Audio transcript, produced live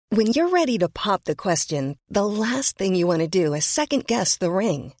When you're ready to pop the question, the last thing you want to do is second-guess the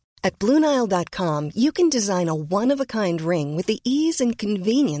ring. At BlueNile.com, you can design a one-of-a-kind ring with the ease and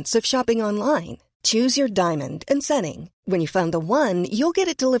convenience of shopping online. Choose your diamond and setting. When you find the one, you'll get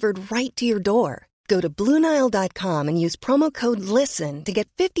it delivered right to your door. Go to BlueNile.com and use promo code LISTEN to get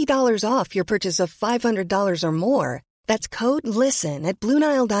 $50 off your purchase of $500 or more. That's code LISTEN at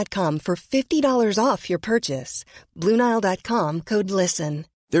BlueNile.com for $50 off your purchase. BlueNile.com, code LISTEN.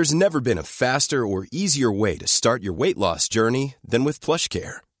 There's never been a faster or easier way to start your weight loss journey than with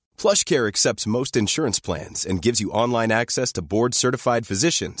PlushCare. PlushCare accepts most insurance plans and gives you online access to board-certified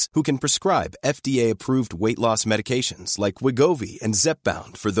physicians who can prescribe FDA-approved weight loss medications like Wegovy and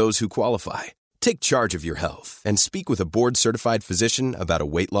Zepbound for those who qualify. Take charge of your health and speak with a board-certified physician about a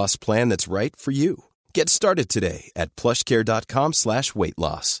weight loss plan that's right for you. Get started today at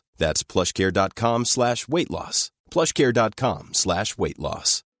plushcare.com/weight-loss. That's plushcare.com/weight-loss.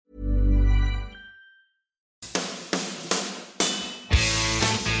 plushcare.com/weight-loss.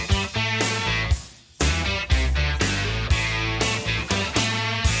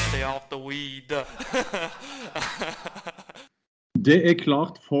 Stay off the weed. Det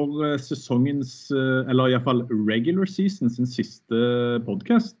klart for sesongens, eller I hvert fall regular season, sin siste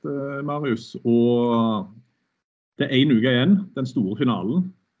podcast, Marius. Og det en uke igjen, den store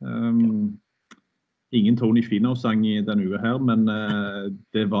finalen. Ingen Tony Finau-sang I denne uka her, men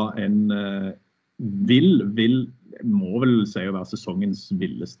det var en må vel si å være sesongens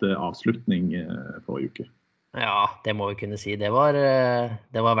villeste avslutning forrige uke. Ja, det må vi kunne si. Det var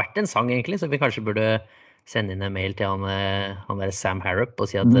verdt en sang egentlig, så vi kanskje burde sende inn en mail til han der Sam Harrop og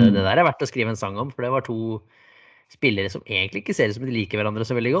si at det der verdt å skrive en sang om, for det var to spillere som egentlig ikke ser ut som de liker hverandre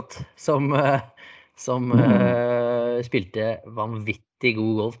så veldig godt, som spilte vanvittig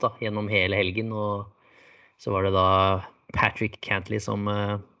god golf da, gjennom hele helgen, og så var det da Patrick Cantley som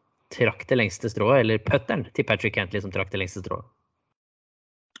trakk det lengste strået, eller putteren til Patrick Cantley som trakk det lengste strået.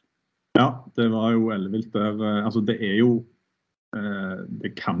 Ja, det var jo ellevilt der. Altså det jo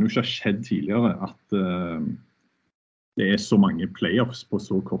det kan jo ikke ha skjedd tidligere at det så mange playoffs på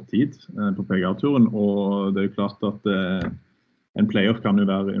så kort tid på PGA-turen, og det jo klart at en playoff kan jo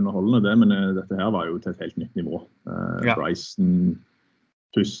være underholdende det, men dette her var jo til et helt nytt nivå. Bryson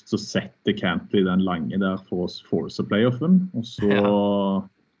først så setter Cantley den lange der for å force playoffen, og så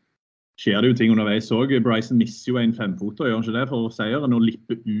skjer det jo ting underveis også. Bryson misser jo en 5-foter, gjør han ikke det for seieren, og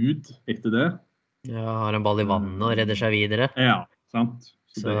lipper ut etter det. Ja, har en ball I vannet og redder seg videre. Ja, sant.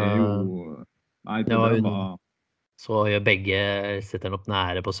 Så det jo... Nei, det var... Så gjør begge, setter han opp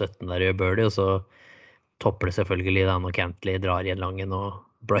nære på 17 der og gjør birdie, og så topper det selvfølgelig da når Cantley drar I en langen, og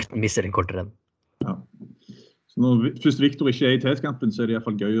Bryson misser den kortere enn. Ja. Så når først Victor ikke I tetskampen, så det I hvert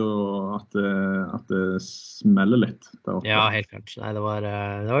fall gøy at det smeller litt der oppe. Ja, helt klart. Nei, det var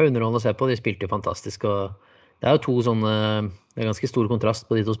underholdende å se på. De spilte jo fantastisk, og det jo to sånne, det ganske stor kontrast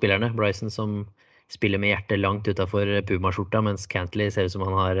på de to spillerne. Bryson som spiller med hjertet langt utenfor Puma-skjorta, mens Cantley ser ut som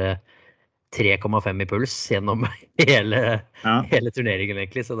han har 3,5 I puls gjennom hele turneringen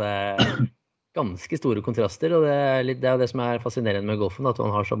egentlig, så det ganske store kontraster, og det jo det som fascinerende med golfen, at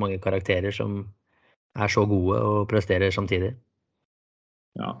han har så mange karakterer som så gode og presterer samtidig.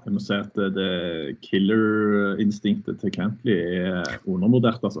 Ja, jeg må si at det killer-instinktet til Cantley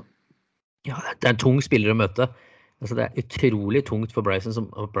undervurdert, altså. Ja, det en tung spiller å møte. Altså, det utrolig tungt for Bryson.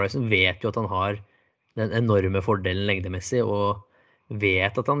 Bryson vet jo at han har den enorme fordelen lengdemessig, og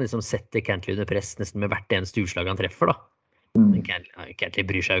vet at han liksom setter Cantley under press nesten med hvert eneste utslag han treffer da. Men Cantley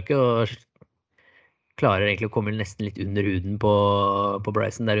bryr seg jo ikke, og klarer egentlig å komme nesten litt under huden på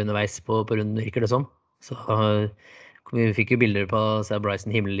Bryson der underveis på runden, virker det som. Så vi fikk jo bilder på å se Bryson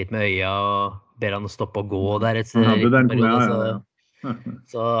himle litt med øya og ber han å stoppe og gå der så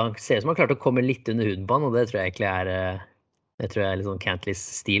ser ut som han klarte å komme litt under huden på han, og det tror jeg egentlig litt sånn Cantleys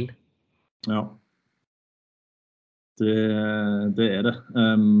stil. Ja. Det det.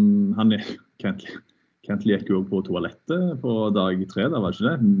 Cantley gikk jo på toalettet på dag 3, da var det ikke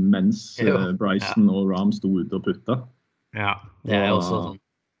det? Mens Bryson og Rahm stod ute og putta. Ja, det jo også sånn.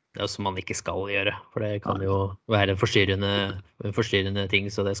 Det som man ikke skal gjøre, for det kan jo være en forstyrrende ting,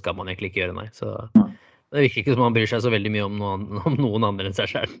 så det skal man egentlig ikke gjøre, nei. Så det virker ikke som man bryr seg så veldig mye om noen andre enn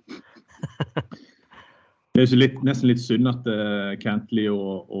seg selv. Det jo nesten litt synd at Cantley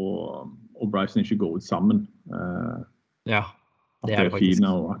og Bryson ikke går ut sammen. Ja, det det faktisk.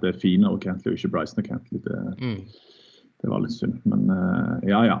 At det Fina og Cantley, og ikke Bryson og Cantley, det var litt synd. Men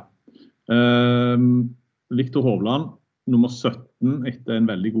ja. Victor Hovland, nummer 17 etter en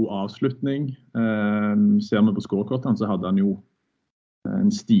veldig god avslutning. Ser vi på scorekortene, så hadde han jo en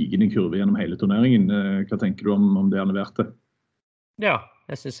stigende kurve gjennom hele turneringen. Hva tenker du om det han leverte? Ja,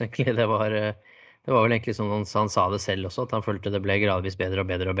 Jeg synes egentlig det var vel egentlig som han sa det selv også, at han følte det ble gradvis bedre og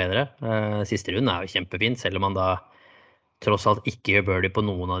bedre og bedre. Siste runden jo kjempefint, selv om han da tross alt ikke gjør birdie på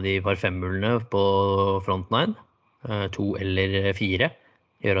noen av de par femmullene på front nine. 2 eller 4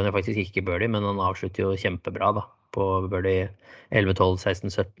 gjør han jo faktisk ikke birdie, men han avslutter jo kjempebra da, på birdie 11, 12, 16,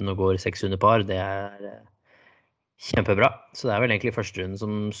 17 og går 6 under par. Det kjempebra. Så det vel egentlig første runden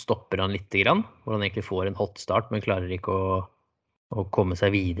som stopper han litt grann, hvor han egentlig får en hot start, men klarer ikke å komme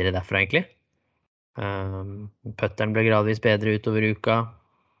seg videre derfra egentlig. Putteren ble gradvis bedre utover uka.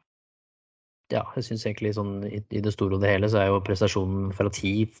 Ja, jeg synes egentlig sånn i det store og det hele så jo prestasjonen fra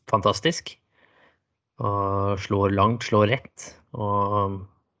 10 fantastisk. Og slår langt, slår rett, og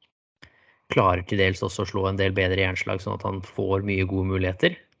klarer til dels også å slå en del bedre jernslag, sånn at han får mye gode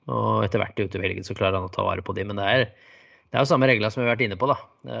muligheter. Og etter hvert utover helgen så klarer han å ta vare på dem, men det jo samme regler som vi har vært inne på da.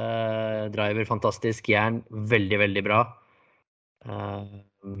 Driver fantastisk, jern veldig, veldig bra.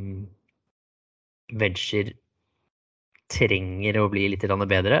 Wedger trenger å bli litt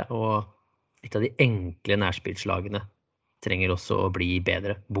bedre, og litt av de enkle nærspillslagene trenger også å bli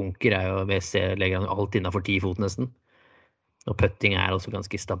bedre. Bunker jo, VC legger han alt innenfor 10 fot nesten. Og putting også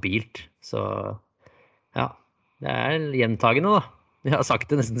ganske stabilt. Så ja, det gjentagende da. Jeg har sagt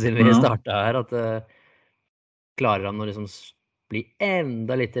det nesten siden vi startet her, at klarer han å liksom bli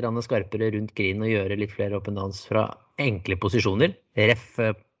enda litt skarpere rundt green og gjøre litt flere open downs fra enkle posisjoner. Ref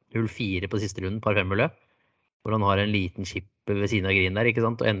 0-4 på siste runden, par femmulle, hvor han har en liten chip ved siden av green der, ikke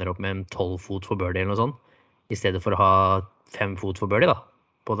sant? Og ender opp med en 12 fot for birdie eller noe sånt, i stedet for å ha 5 fot for birdie da,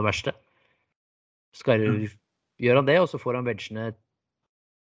 på det verste. Gjør han det, og så får han wedgene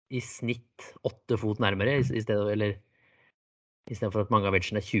i snitt 8 fot nærmere, i stedet for at mange av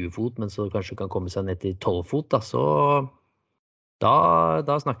wedgene 20 fot, men så kanskje kan komme seg ned til 12 fot, da, så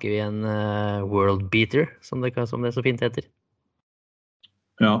da snakker vi en world beater, som det så fint heter.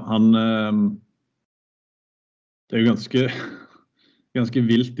 Ja, det ganske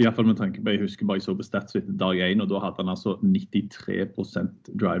vilt, i hvert fall med tanke på, jeg husker bare jeg så på stats etter dag 1, og da hadde han altså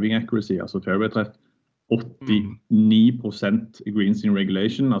 93% driving accuracy, altså fairway-treff, 89% greens in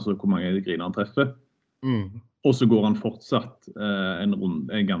regulation, altså hvor mange griner han treffer. Og så går han fortsatt en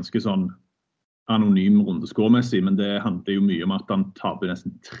ganske sånn anonym rundeskårmessig, men det handler jo mye om at han taper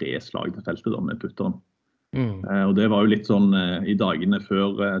nesten 3 slag til feltet da, med putteren. Og det var jo litt sånn, i dagene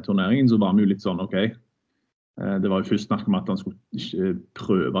før turneringen, så var vi jo litt sånn, ok, det var jo først snakk om at han skulle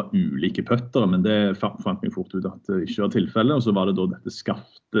prøve ulike puttere, men det fant vi fort ut at det ikke var tilfelle, og så var det da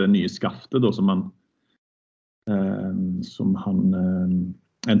dette nye skaftet da, som han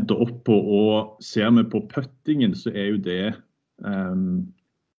endte opp på, og ser vi på puttingen så jo det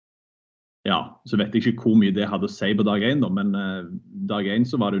ja, så vet jeg ikke hvor mye det hadde å si på dag 1 da, men dag 1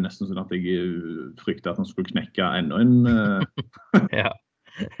 så var det jo nesten sånn at jeg fryktet at han skulle knekke enda en ja,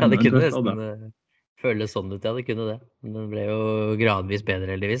 det kunne nesten føles sånn ut, ja, det kunne det. Den ble jo gradvis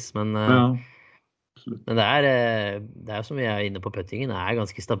bedre heldigvis, men men det jo som vi inne på puttingen,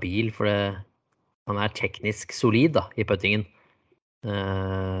 ganske stabil, for han teknisk solid da, i puttingen.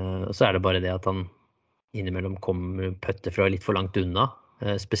 Og så det bare det at han innimellom putter fra litt for langt unna,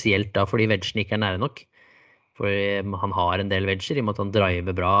 spesielt da fordi wedgen ikke nære nok. For han har en del wedger, i og med at han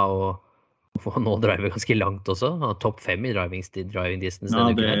driver bra, og nå driver ganske langt også. Han har topp 5 i driving distance. Ja,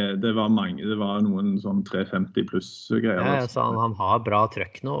 det var mange. Det var noen sånn 350 pluss greier. Ja, så han har bra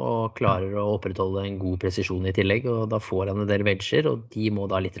trøkk nå, og klarer å opprettholde en god presisjon i tillegg, og da får han en del wedger, og de må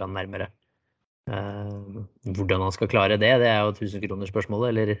da litt nærmere. Hvordan han skal klare det jo 1000 kroner spørsmålet,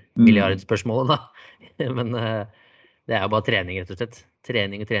 eller milliardspørsmålet da. Men det jo bare trening rett og slett.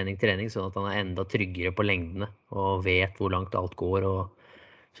 Trening, sånn at han enda tryggere på lengdene, og vet hvor langt alt går,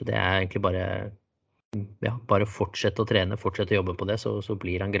 så det egentlig bare fortsette å trene, fortsette å jobbe på det, så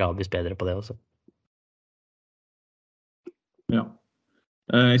blir han gradvis bedre på det også. Ja.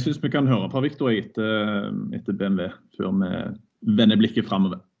 Jeg synes vi kan høre på Victor etter BMW, før vi vender blikket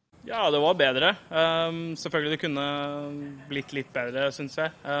fremover. Ja, det var bedre. Selvfølgelig det kunne blitt litt bedre, synes jeg.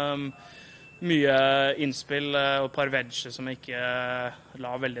 Mye innspill og et par wedger som jeg ikke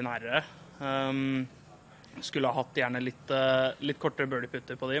la veldig nære. Skulle ha hatt gjerne litt kortere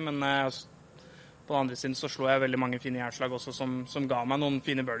birdie-putter på de, men på den andre siden så slår jeg veldig mange fine jernslag også som ga meg noen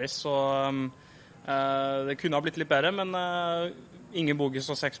fine birdies, så det kunne ha blitt litt bedre, men ingen bogies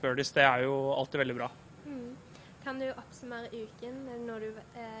og 6 birdies, det jo alltid veldig bra. Kan du oppsummere uken? Noe du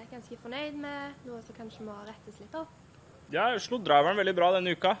ganske fornøyd med? Noe som kanskje må rettes litt opp? Ja, jeg slo driveren veldig bra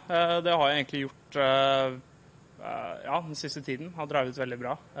denne uka. Det har jeg egentlig gjort den siste tiden. Har drivet veldig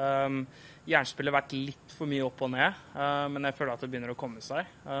bra. Jernspillet har vært litt for mye opp og ned, men jeg føler at det begynner å komme seg.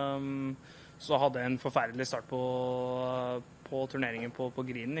 så hadde jeg en forferdelig start på turneringen på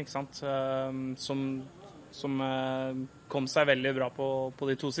grinen, ikke sant? Som kom seg veldig bra på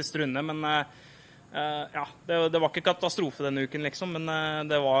de 2 siste rundene, men ja, det var ikke katastrofe denne uken liksom, men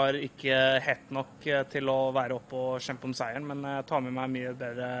det var ikke hett nok til å være oppe og kjempe om seieren, men jeg tar med meg mye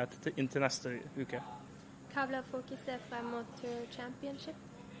bedre inn til neste uke. Hva blir fokuset frem mot Tour Championship?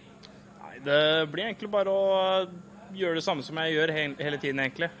 Nei, det blir egentlig bare å gjøre det samme som jeg gjør hele tiden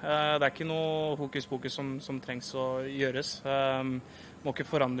egentlig. Det er ikke noe hokus pokus som trengs å gjøres. Må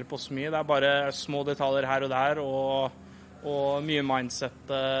ikke forandre på så mye, det er bare små detaljer her og der, og mye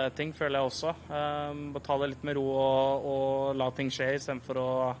mindset-ting, føler jeg også. Bare ta det litt med ro og la ting skje, i stedet for å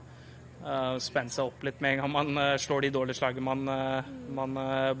spenne seg opp litt med en gang man slår de dårlige slagene man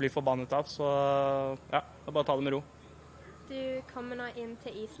blir forbannet av. Så ja, bare ta det med ro. Du kommer nå inn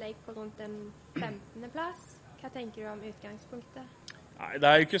til East Lake på rundt en 15. plass. Hva tenker du om utgangspunktet? Nei, det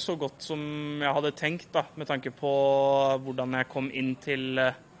er jo ikke så godt som jeg hadde tenkt, da, med tanke på hvordan jeg kom inn til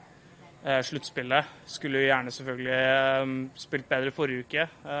sluttspillet. Skulle jo gjerne selvfølgelig spilt bedre forrige uke.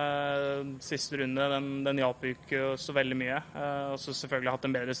 Siste runde, den hjalp ikke så veldig mye. Og så selvfølgelig hatt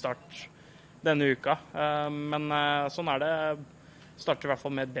en bedre start denne uka. Men sånn er det. Starter i hvert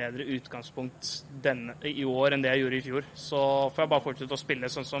fall med et bedre utgangspunkt i år enn det jeg gjorde i fjor. Så får jeg bare fortsette å spille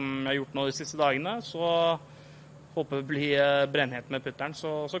sånn som jeg har gjort nå de siste dagene. Så håper det blir brennhet med putteren,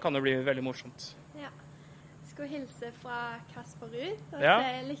 så kan det bli veldig morsomt. Ja. Skal hilse fra Kasper Ruud og Ja.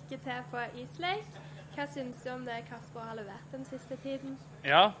 si lykke til på East Lake. Hva synes du om det Kasper har levert den siste tiden?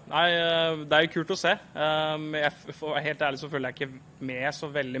 Ja, nei, det er jo kult å se. For å være helt ærlig så følger jeg ikke med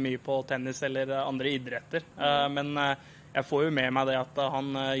så veldig mye på tennis eller andre idretter. Men jeg får jo med meg det at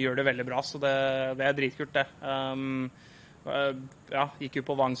han gjør det veldig bra, så det er dritkult det. Ja, gikk jo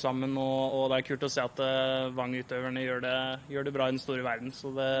på Vang sammen, og det er kult å se at Vang-utøverne gjør det bra i den store verden,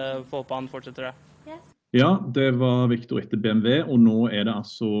 så det får håpe han fortsetter det. Yes. Ja, det var Victor etter BMW, og nå er det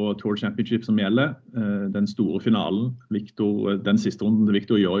altså Tour Championship som gjelder. Den store finalen. Den siste runden til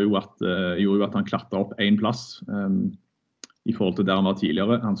Victor gjorde jo at han klatret opp 1 plass i forhold til der han var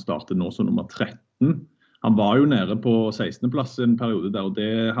tidligere. Han startet nå som nummer 13. Han var jo nede på 16. plass en periode der, og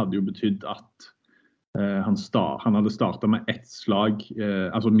det hadde jo betydd at han hadde startet med 1 slag,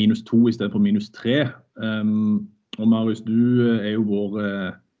 altså -2 i stedet for -3. Og Marius, du er jo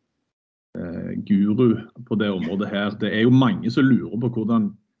vår guru på det området her. Det er jo mange som lurer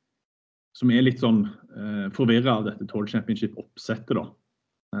på som er litt sånn forvirret av dette Tour Championship-oppsettet da.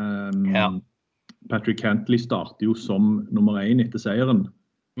 Ja. Patrick Cantley starter jo som nummer 1 etter seieren.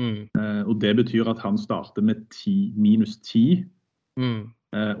 Og det betyr at han starter med -10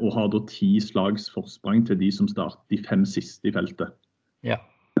 og har da 10 slags forsprang til de som starter de 5 siste i feltet. Ja.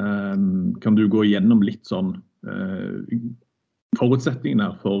 Kan du gå gjennom litt sånn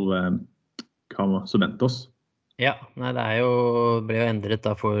forutsetningene for hva som venter oss? Ja, nei, det ble jo endret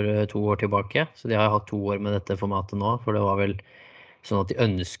da for 2 år tilbake, så de har hatt 2 år med dette formatet nå, for det var vel sånn at de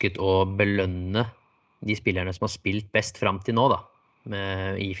ønsket å belønne de spillerne som har spilt best frem til nå da,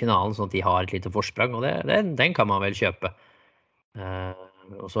 i finalen, sånn at de har et lite forsprang, og den kan man vel kjøpe.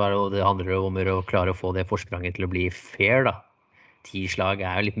 Og så det handler om å klare å få det forspranget til å bli fair da. 10 slag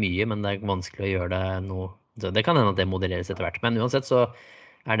jo litt mye, men det vanskelig å gjøre det nå. Så det kan hende at det modelleres etter hvert, men uansett så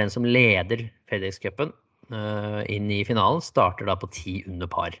den som leder FedEx-cupen inn i finalen, starter da på 10 under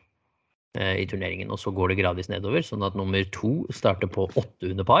par i turneringen, og så går det gradvis nedover, sånn at nummer 2 starter på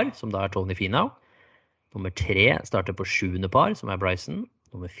 8 under par, som da Tony Finau. Nummer 3 starter på 7 under par, som Bryson.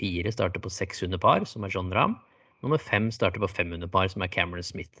 Nummer 4 starter på 6 under par, som John Rahm. Nummer 5 starter på 5 under par, som Cameron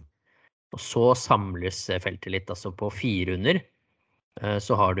Smith. Og så samles feltet litt, altså på 4 under,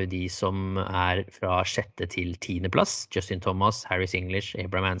 så har du de som fra 6. til 10. plass. Justin Thomas, Harris English,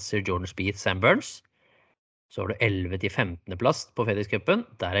 Abraham Ancer, Jordan Spieth, Sam Burns. Så har du 11. til 15. plass på FedEx-cupen.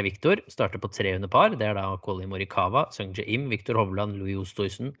 Der Victor, starter på 3 under par. Det da Collin Morikawa, Sung Jae Im, Victor Hovland, Louis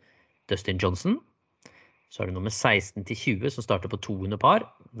Oosthuizen, Dustin Johnson. Så har du nummer 16 til 20 som starter på 2 under par.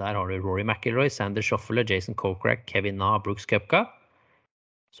 Der har du Rory McIlroy, Sander Schauffele, Jason Kokrak, Kevin Na, Brooks Koepka.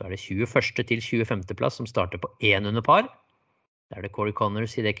 Så det 21. til 25. plass som starter på 1 under par. Der det Corey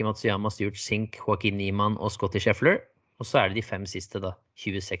Connors, Hideki Matsuyama, Stuart Sink, Joaquin Niemann og Scottie Scheffler. Og så det de 5 siste da,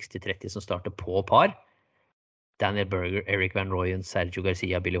 26 til 30 som starter på par. Daniel Berger, Eric Van Rooyen, Sergio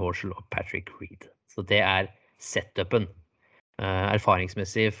Garcia, Billy Horschel og Patrick Reed. Så det setupen.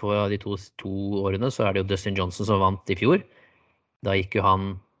 Erfaringsmessig for de to årene så det jo Dustin Johnson som vant i fjor. Da gikk jo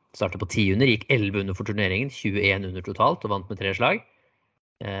han, startet på 10 under, gikk 11 under for turneringen, 21 under totalt og vant med 3 slag.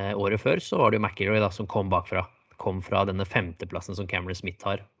 Året før så var det jo McIlroy da, som kom bakfra. Kom fra denne 5. plassen som Cameron Smith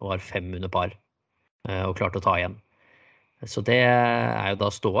har, og har 5 under par, og klarte å ta igjen. Så det jo da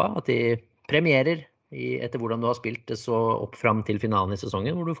ståa, at de premierer etter hvordan du har spilt det så opp fram til finalen i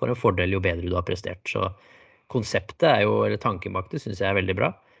sesongen, hvor du får en fordel jo bedre du har prestert. Så konseptet eller tanken bak det synes jeg er veldig bra.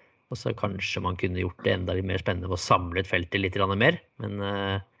 Og så kanskje man kunne gjort det enda litt mer spennende ved å samle feltet litt mer. Men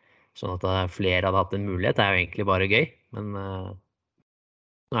sånn at flere hadde hatt en mulighet, det er jo egentlig bare gøy. Men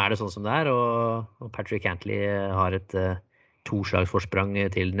nå er det sånn som det er, og Patrick Cantley har et toslagsforsprang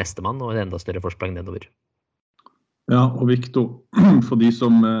til nestemann, og et enda større forsprang nedover. Ja, og Victor, for de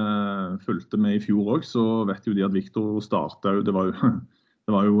som fulgte med i fjor også, så vet jo de at Victor startet, det var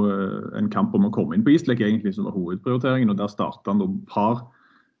jo en kamp om å komme inn på East Lake egentlig, som var hovedprioriteringen, og der startet han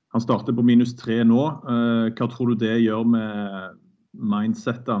han startet på -3 nå. Hva tror du det gjør med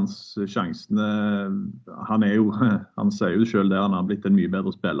mindsetet hans, sjansene? Han sier jo det selv der, han har blitt en mye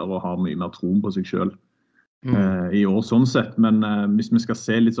bedre spiller og har mye mer troen på seg selv i år sånn sett. Men hvis vi skal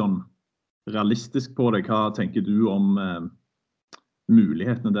se litt sånn realistisk på det, hva tenker du om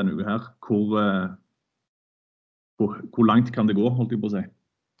mulighetene denne uka her? Hvor langt kan det gå, holdt jeg på å si?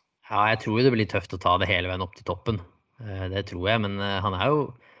 Ja, jeg tror det blir litt tøft å ta det hele veien opp til toppen. Det tror jeg, men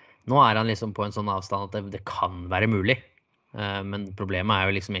nå er han liksom på en sånn avstand at det kan være mulig. Men problemet er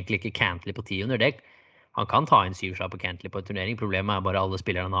jo liksom egentlig ikke Cantley på 10 under det. Han kan ta inn 7 slag på Cantley på en turnering. Problemet er bare alle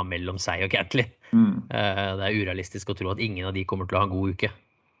spillerne han har mellom seg og Cantley. Det er urealistisk å tro at ingen av de kommer til å ha en god uke.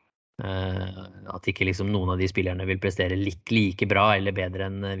 At ikke liksom noen av de spillerne vil prestere like bra eller bedre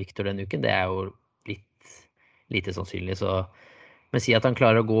enn Victor den uken, det er jo litt lite sannsynlig. Men si at han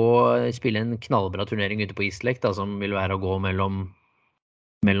klarer å spille en knallbra turnering ute på East Lake, som vil være å gå mellom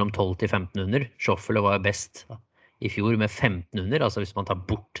 12 til 15 under. Schauffele var best i fjor med 15 under, altså hvis man tar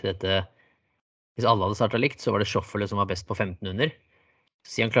bort dette, hvis alle hadde startet likt, så var det Schauffele som var best på 15 under.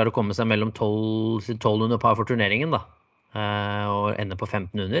 Si han klarer å komme seg mellom 12 under par for turneringen da, og ende på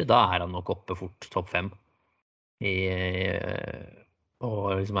 15 under, da er han nok oppe fort topp 5. Og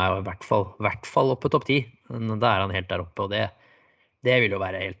liksom er i hvert fall oppe topp 10. Men da er han helt der oppe, og det vil jo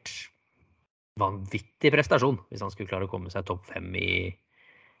være helt vanvittig prestasjon hvis han skulle klare å komme seg topp 5 i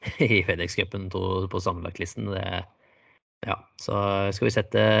FedEx-cupen på sammenlagtlisten. Ja, så skal vi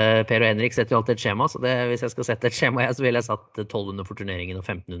sette, Per og Henrik setter jo alltid et skjema, så hvis jeg skal sette et skjema, så vil jeg satt 12 under for turneringen og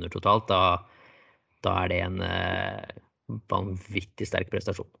 15 under totalt. Da er det en vanvittig sterk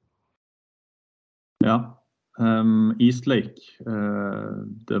prestasjon. Ja, East Lake,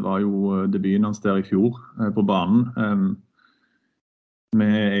 det var jo debuten hans der i fjor på banen. Det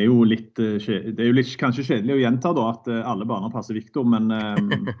er jo litt kanskje kjedelig å gjenta da, at alle baner passer Victor,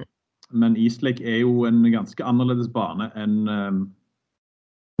 men East Lake er jo en ganske annerledes bane enn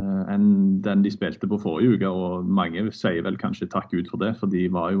den de spilte på forrige uke, og mange sier vel kanskje takk ut for det, for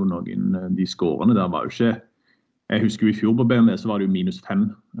de var jo de skårene der var jo ikke, jeg husker jo i fjor på BMW så var det jo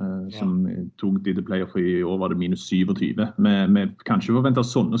 -5 som tok de til playoff, i år var det -27. Vi kanskje forventet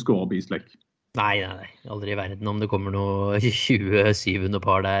sånne skårer på East Lake. Nei, aldri i verden om det kommer noe 27 under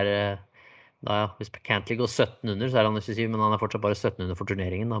par der. Hvis Cantley går 17 under, så er han 27, men han er fortsatt bare 17 under for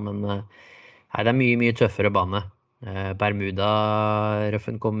turneringen. Da. Men det er mye tøffere bane.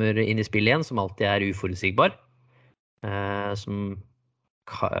 Bermuda-røffen kommer inn i spill igjen, som alltid er uforutsigbar.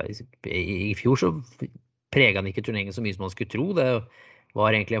 I fjor så preget han ikke turneringen så mye som man skulle tro. Det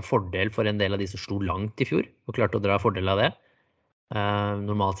var egentlig en fordel for en del av de som slo langt i fjor, og klarte å dra fordel av det.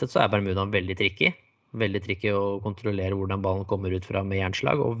 Normalt sett så er Bermuda veldig tricky å kontrollere hvordan ballen kommer ut fra med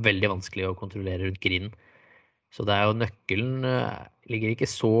jernslag, og veldig vanskelig å kontrollere rundt grinen. Så det er jo nøkkelen ligger ikke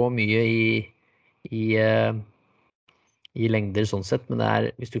så mye i lengder sånn sett, men det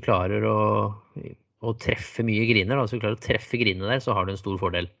er hvis du klarer å treffe mye griner, hvis du klarer å treffe grinene der, så har du en stor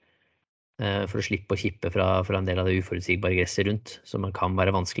fordel for å slippe å kippe fra en del av det uforutsigbare gresset rundt, som kan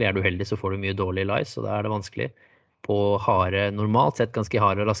være vanskelig. Er du heldig så får du mye dårlig lies, og da er det vanskelig på normalt sett ganske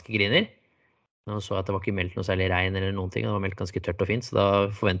harde og raske griner. Nå så at det var ikke meldt noe særlig regn eller noen ting, det var meldt ganske tørt og fint, så da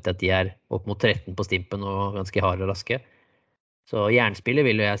forventer jeg at de er opp mot 13 på stimpen og ganske harde og raske. Så jernspillet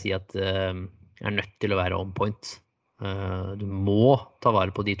vil jeg si at er nødt til å være on point. Du må ta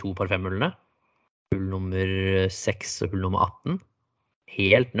vare på de 2 par 5-hullene, hull nummer 6 og hull nummer 18.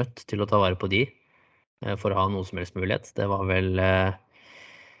 Helt nødt til å ta vare på de for å ha noe som helst mulighet. Det var vel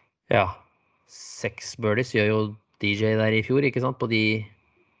 6 birdies gjør jo DJ der i fjor, ikke sant? På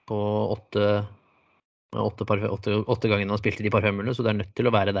 8 gangene han spilte de par 5-hullene, så det er nødt til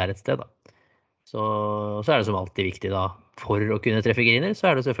å være der et sted da. Så er det som alltid viktig da, for å kunne treffe griner, så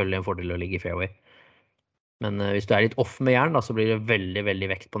er det selvfølgelig en fordel å ligge i fairway. Men hvis du er litt off med jern da, så blir det veldig, veldig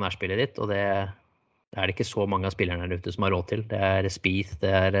vekt på nærspillet ditt, og det er det ikke så mange av spillerne der ute som har råd til. Det er Spieth,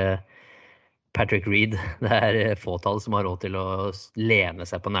 det er Patrick Reed, det er fåtall som har råd til å lene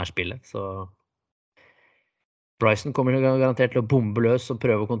seg på nærspillet, så Bryson kommer garantert til å bombe løs og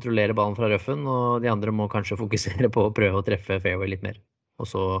prøve å kontrollere ballen fra røffen, og de andre må kanskje fokusere på å prøve å treffe fairway litt mer, og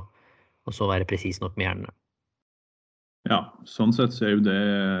så være presis nok med hjernene. Ja, sånn sett så jo det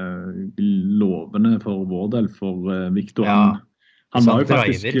lovende for vår del, for Victor. Ja, han var jo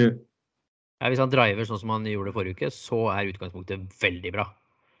faktisk... Hvis han driver sånn som han gjorde forrige uke, så utgangspunktet veldig bra.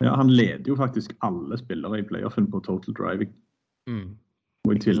 Ja, han leder jo faktisk alle spillere i playoffen på total driving.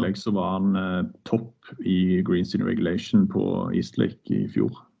 Og i tillegg så var han topp i greens in regulation på Eastlake i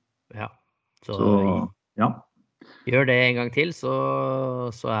fjor. Ja, så ja. Gjør det en gang til, så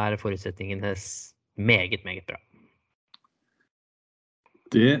forutsetningene meget, meget bra.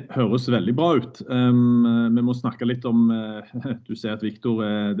 Det høres veldig bra ut. Vi må snakke litt om, du ser at Victor,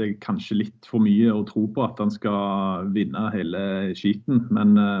 det kanskje litt for mye å tro på at han skal vinne hele skiten,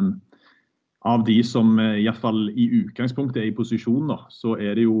 men av de som i hvert fall i utgangspunktet i posisjon, så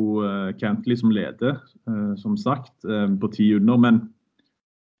det jo Cantley som leder, som sagt, på 10 under, men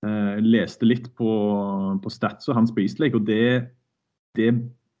leste litt på statsa hans på Eastlake, og det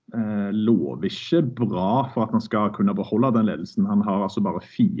lover ikke bra for at han skal kunne beholde den ledelsen. Han har altså bare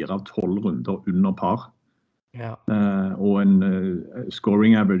 4 av 12 runder under par. Ja. Og en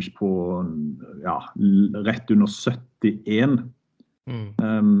scoring average på rett under 71.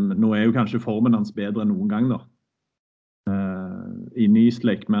 Nå jo kanskje formen hans bedre enn noen gang da. Inne i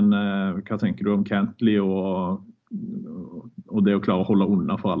Eastlake, men hva tenker du om Cantley og det å klare å holde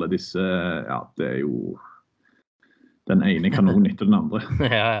unna for alle disse, det jo den ene kanonen etter den andre.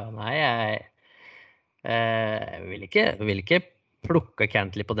 Nei, jeg vil ikke plukke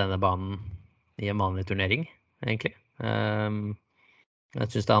Cantley på denne banen i en vanlig turnering, egentlig. Jeg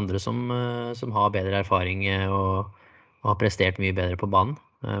synes det andre som har bedre erfaring og har prestert mye bedre på banen.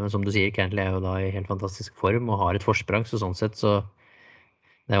 Men som du sier, Cantley jo da i helt fantastisk form og har et forsprang, så sånn sett så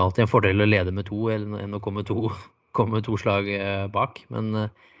det jo alltid en fordel å lede med 2 enn å komme 2 slag bak. Men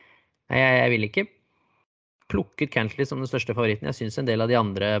jeg vil ikke plukket Cantley som den største favoritten. Jeg synes en del av de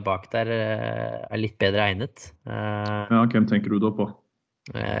andre bak der litt bedre egnet. Ja, hvem tenker du da på?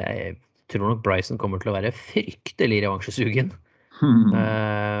 Jeg tror nok Bryson kommer til å være fryktelig revansjesugen.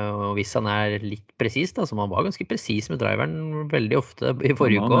 Og hvis han litt presis da, som han var ganske presis med driveren veldig ofte i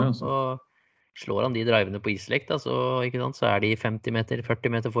forrige uke, så slår han de drivene på Eastlake da, så de 50 meter,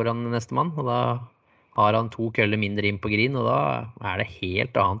 40 meter foran neste mann, og da har han 2 køller mindre inn på green, og da det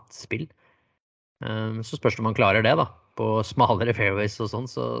helt annet spill. Så spørs det om han klarer det da. På smalere fairways og sånn,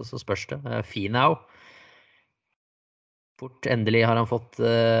 så spørs det. Finau. Fort endelig har han fått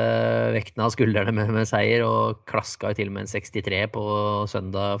vekten av skuldrene med seier, og klaska til med en 63 på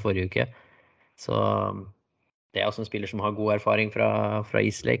søndag forrige uke. Så det også en spiller som har god erfaring fra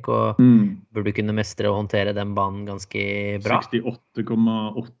Eastlake, og burde kunne mestre og håndtere den banen ganske bra.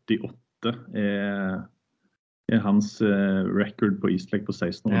 68,88 hans record på Eastlake på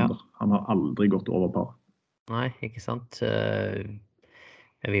 16 runder. Han har aldri gått over par. Nei, ikke sant. Jeg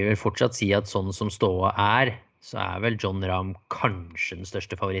vil vel fortsatt si at sånn som ståa så vel Jon Rahm kanskje den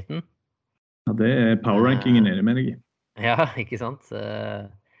største favoritten. Ja, det power-rankingen det med deg i. Ja, ikke sant.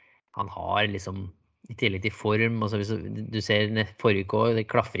 Han har liksom, i tillegg til form, altså hvis du ser forrige uke, det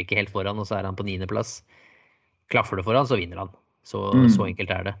klaffer ikke helt foran, og så han på 9. plass. Klaffer det foran, så vinner han. Så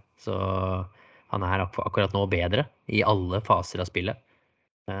enkelt det. Så han akkurat nå bedre i alle faser av spillet.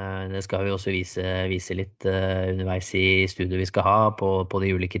 Det skal vi også vise litt underveis i studiet vi skal ha på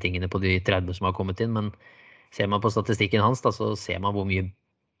de ulike tingene på de 30 som har kommet inn, men ser man på statistikken hans da, så ser man hvor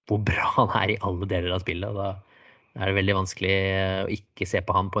bra han i alle deler av spillet, og da det veldig vanskelig å ikke se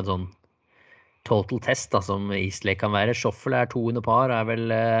på han på en sånn total test da, som Eastlake kan være. Schoffel 2 under par, vel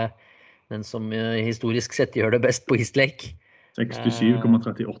den som historisk sett gjør det best på Eastlake.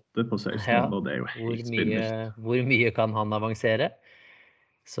 67,38 på 16 runder, det jo helt spinnvilt. Hvor mye kan han avansere?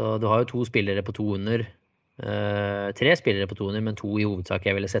 Så du har jo 2 spillere på 2 under, 3 spillere på 2 under, men 2 i hovedsak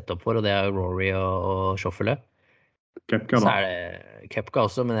jeg ville sette opp for, og det Rory og Schoffele. Koepka da. Så det Koepka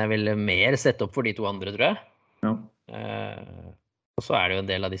også, men jeg ville mer sette opp for de 2 andre, tror jeg. Ja. Og så det jo en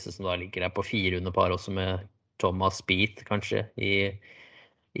del av disse som da ligger der på 4 under par også, med Thomas Spieth kanskje i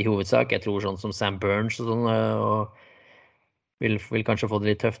hovedsak. Jeg tror sånn som Sam Burns og sånn, og vil kanskje få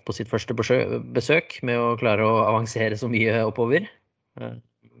det litt tøft på sitt første besøk med å klare å avansere så mye oppover.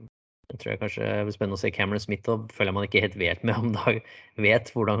 Jeg tror jeg kanskje det blir spennende å se Cameron Smith, og føler man ikke helt vet med om da vet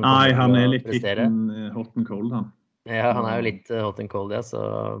hvordan han han litt hot and cold, han. Ja, han jo litt hot and cold, ja, så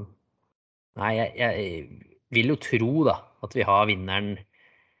nei, jeg vil jo tro da at vi har vinneren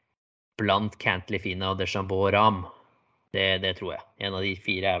blant Cantley, Finau, DeChambeau og Rahm. Det tror jeg. En av de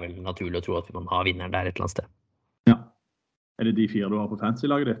 4 vel naturlig å tro at man har vinneren der et eller annet sted. Ja. Det de 4 du har på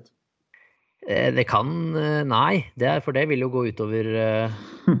fantasy-laget ditt? Det kan, nei, for det vil jo gå utover,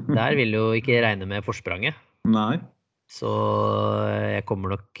 der vil jo ikke regne med forspranget. Nei. Så jeg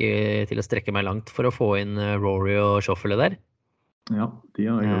kommer nok til å strekke meg langt for å få inn Rory og Schauffele der. Ja, de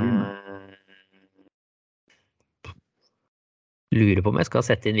har jeg også med. Lurer på om jeg skal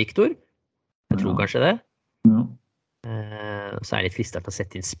sette inn Victor. Jeg tror kanskje det. Ja. Så jeg litt fristet til å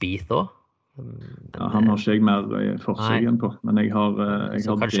sette inn Spieth også. Ja, han har ikke jeg mer forsøk igjen på, men jeg har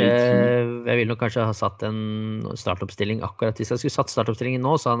kanskje, jeg vil nok kanskje ha satt en startoppstilling akkurat hvis jeg skulle satt startoppstillingen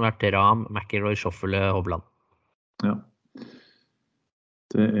nå, så hadde den vært Rahm, McIlroy, Schauffele, Hovland. Ja.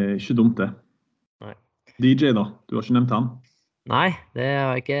 Det ikke dumt det. Nei. DJ da, du har ikke nevnt han? Nei, det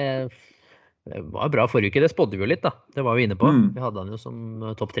har jeg ikke. Det var bra forrige uke, det spådde vi jo litt da. Det var vi inne på. Vi hadde han jo som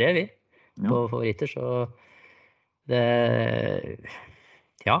topp 3 vi, på favoritter, så det,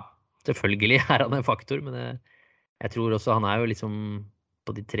 ja. Selvfølgelig han en faktor, men jeg tror også han jo liksom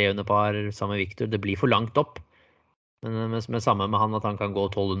på de 3 under par sammen med Victor. Det blir for langt opp. Men sammen med han at han kan gå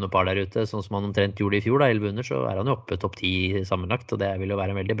 12 under par der ute, sånn som han omtrent gjorde i fjor, da, 11 under, så han jo oppe topp 10 sammenlagt. Og det vil jo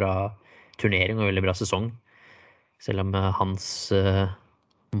være en veldig bra turnering og en veldig bra sesong. Selv om hans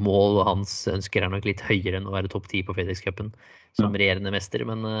mål og hans ønsker nok litt høyere enn å være topp 10 på FedEx-cupen som regjerende mester.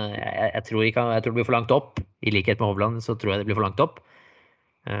 Men jeg tror det blir for langt opp. I likhet med Hovland så tror jeg det blir for langt opp.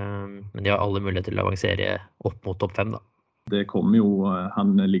 Men de har alle muligheter til å avansere opp mot topp 5 da. Det kommer jo,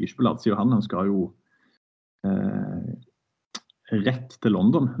 han ligger ikke på Lazio, han skal jo rett til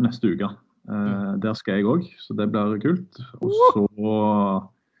London neste uke. Der skal jeg også, så det blir kult. Og så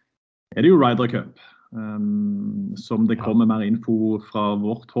det jo Ryder Cup, som det kommer mer info fra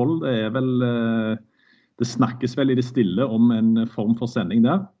vårt hold. Det vel, det snakkes vel i det stille om en form for sending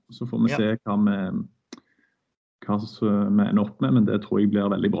der. Så får vi se hva vi ender opp med, men det tror jeg blir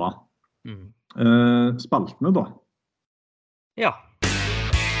veldig bra. Spaltene da? Ja.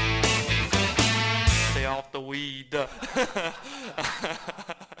 Stay off the weed.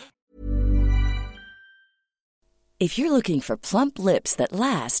 If you're looking for plump lips that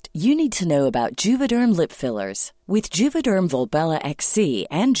last, you need to know about Juvederm lip fillers. With Juvederm Volbella XC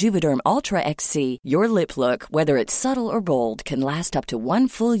and Juvederm Ultra XC, your lip look, whether it's subtle or bold, can last up to 1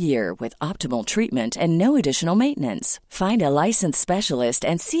 full year with optimal treatment and no additional maintenance. Find a licensed specialist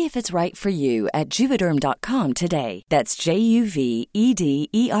and see if it's right for you at Juvederm.com today. That's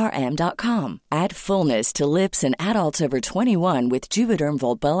JUVEDERM.com. Add fullness to lips in adults over 21 with Juvederm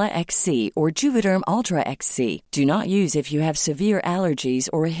Volbella XC or Juvederm Ultra XC. Do not use if you have severe allergies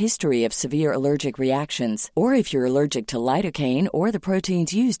or a history of severe allergic reactions, or if you're allergic to lidocaine or the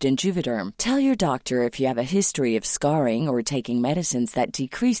proteins used in Juvederm. Tell your doctor if you have a history of scarring or taking medicines that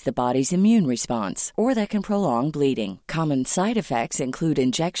decrease the body's immune response or that can prolong bleeding. Common side effects include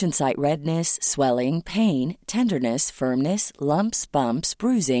injection site redness, swelling, pain, tenderness, firmness, lumps, bumps,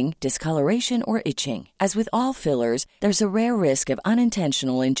 bruising, discoloration, or itching. As with all fillers, there's a rare risk of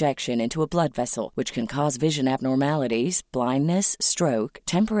unintentional injection into a blood vessel, which can cause vision abnormalities, blindness, stroke,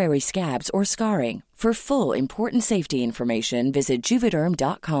 temporary scabs, or scarring. For full, important safety information, visit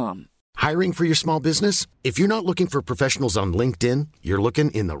Juvederm.com. Hiring for your small business? If you're not looking for professionals on LinkedIn, you're looking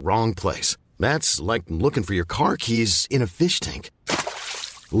in the wrong place. That's like looking for your car keys in a fish tank.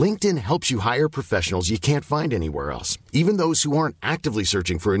 LinkedIn helps you hire professionals you can't find anywhere else, even those who aren't actively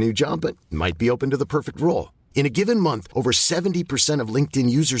searching for a new job but might be open to the perfect role. In a given month, over 70% of LinkedIn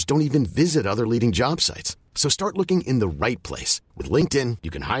users don't even visit other leading job sites. So start looking in the right place. With LinkedIn, you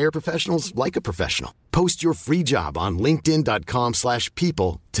can hire professionals like a professional. Post your free job on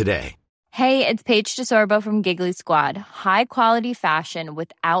linkedin.com/people today. Hey, it's Paige DeSorbo from Giggly Squad. High quality fashion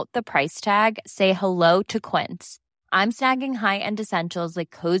without the price tag. Say hello to Quince. I'm snagging high-end essentials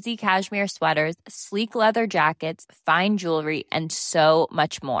like cozy cashmere sweaters, sleek leather jackets, fine jewelry, and so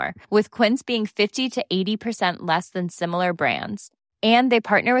much more. With Quince being 50 to 80% less than similar brands. And they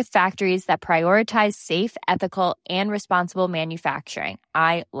partner with factories that prioritize safe, ethical, and responsible manufacturing.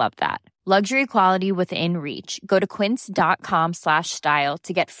 I love that. Luxury quality within reach. Go to quince.com/style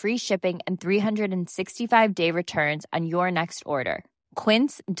to get free shipping and 365-day returns on your next order.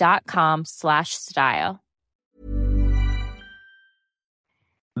 Quince.com/style.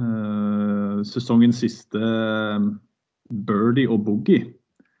 Sesongens siste birdie og boogie.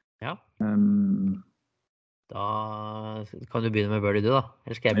 Ja. Da kan du begynne med birdie du da.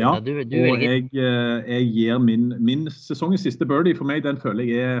 Eller skal jeg begynne? Du velger. Jeg gir min sesongens siste birdie. For meg, den føler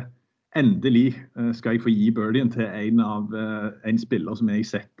jeg endelig skal jeg få gi birdien til en spiller som jeg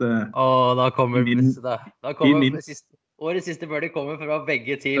setter. Da kommer årets siste birdie kommer fra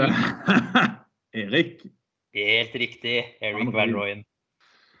begge til. Erik. Helt riktig. Erik Van Rooyen.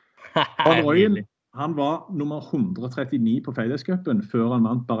 Van Rooyen Han var nummer 139 på FedEx-cupen før han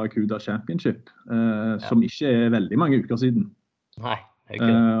vant Barracuda Championship, som ikke veldig mange uker siden. Nei, det ikke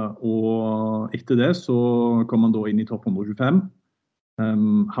det. Og etter det så kom han da inn i topp 125.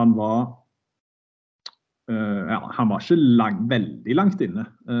 Han var ikke veldig langt inne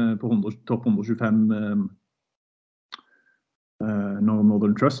på topp 125 når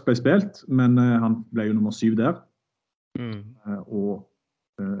Northern Trust ble spilt, men han ble jo nummer 7 der. Og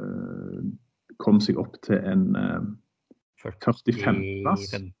kom seg opp til en 45.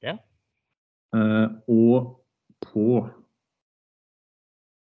 plass. Ja. Og på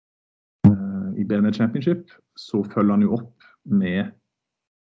i BMW Championship så følger han jo opp med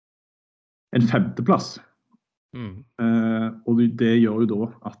en 5. plass. Og det gjør jo da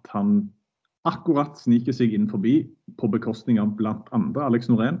at han akkurat sniker seg inn forbi på bekostning av blant andre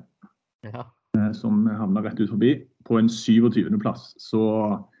Alex Norén, som havner rett ut forbi på en 27. plass. Så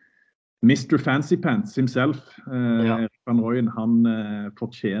Mr. Fancy Pants himself, Erik van Rooyen, han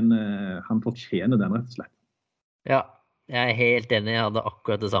fortjener den rett og slett. Ja, jeg helt enig. Jeg hadde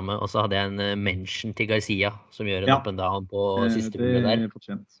akkurat det samme. Og så hadde jeg en mention til Garcia, som gjør en up and down på siste hullet der.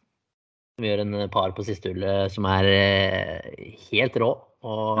 Som gjør en par på siste hullet, som helt rå,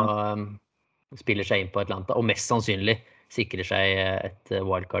 og spiller seg inn på Atlanta, og mest sannsynlig sikrer seg et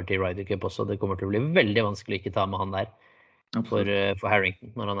wildcard til Ryder Cup også. Det kommer til å bli veldig vanskelig å ikke ta med han der. For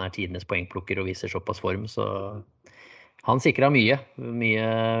Harrington, når han tidenes poengplukker og viser såpass form, så han sikret mye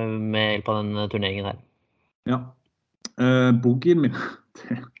med hjelp av den turneringen her. Ja, boogien min,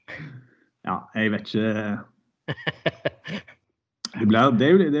 jeg vet ikke, det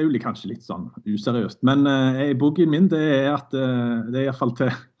er jo kanskje litt sånn useriøst, men boogien min, det at det i hvert fall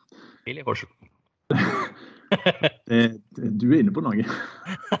til Billy Horschel. Du inne på noe.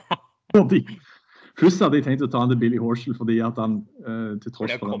 Først hadde jeg tenkt å ta han til Billy Horschel fordi at han til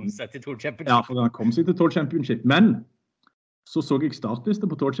tross for han kom seg til Tour Championship. Ja, fordi han kom seg til Tour Championship. Men så jeg startliste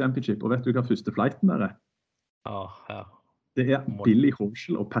på Tour Championship, og vet du hva første flighten der er? Ja. Det er Billy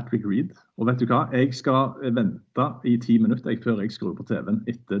Horschel og Patrick Reed. Og vet du hva? Jeg skal vente i 10 minutter før jeg skrur på TV-en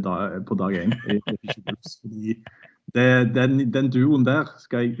på dag 1. Fordi den duoen der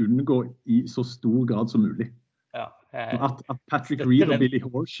skal jeg unngå i så stor grad som mulig. At Patrick Reed og Billy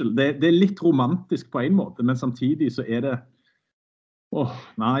Horschel, det er litt romantisk på en måte, men samtidig så er det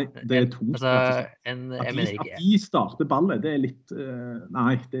nei, det er tungt. At de starter ballet, det er litt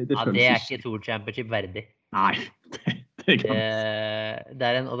nei, det føles ikke. Det er ikke Tour Championship verdig. Nei, det kan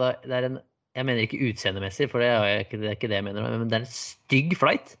jeg mener ikke utseendemessig, for det er ikke det jeg mener, men det er en stygg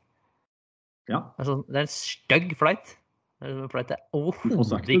flight. Ja. Altså, det er en stygg flight. Det er en flight jeg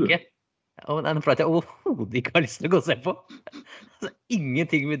overhodet ikke. Og det er en flight jeg overhodet ikke har lyst til å gå og se på. Altså,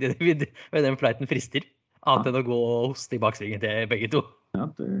 ingenting med den flighten frister, annet enn å gå og hoste i baksvingen til begge to. Ja,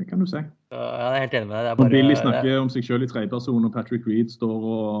 det kan du se. Så, jeg er helt enig med deg. Billy snakker om seg selv i 3-person, og Patrick Reed står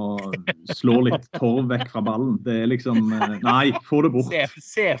og slår litt torv vekk fra ballen. Det er liksom, nei, få det bort.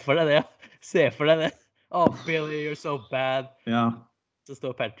 Se for deg det. Oh, Billy, you're so bad. Ja. Så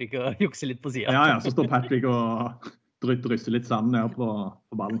står Patrick og jukser litt på siden. Ja, så står Patrick og drysser litt sand ned på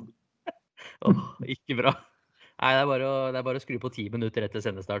ballen. Ikke bra. Nei, det er bare å skru på 10 minutter etter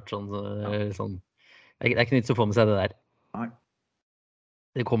sendestart. Sånn. Det er ikke nytt som får med seg det der. Nei.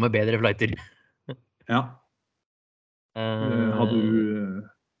 Det kommer bedre flighter. Ja. Har du...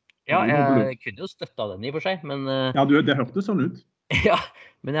 jeg kunne jo støtta den i for seg, men... Ja, det hørtes sånn ut. Ja,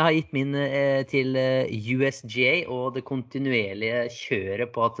 men jeg har gitt min til USGA og det kontinuerlige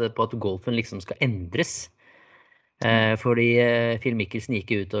kjøret på at golfen liksom skal endres. Fordi Phil Mickelson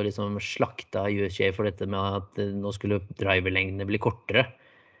gikk ut og liksom slakta USGA for dette med at nå skulle driverlengdene bli kortere.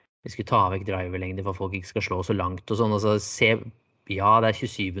 Vi skulle ta vekk driverlengde for at folk ikke skal slå så langt og sånn. Altså, ja, det er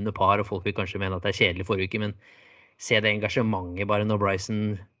 27. par, og folk vil kanskje mene at det er kjedelig forrige uke, men se det engasjementet bare når Bryson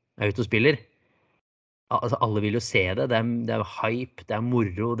er ute og spiller. Altså, alle vil jo se det. Det er hype, det er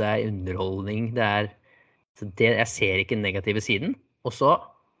moro, det er underholdning, jeg ser ikke den negative siden. Og så,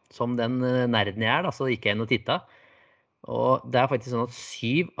 som den nerden jeg da, så gikk jeg inn og tittet. Og det er faktisk sånn at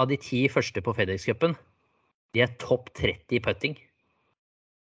 7 av de 10 første på FedEx-cupen, de er topp 30 i putting.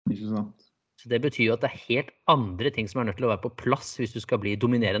 Ikke sant. Så det betyr jo at det er helt andre ting som er nødt til å være på plass hvis du skal bli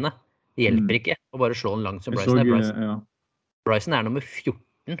dominerende. Det hjelper ikke å bare slå en langt som Bryson. Bryson er nummer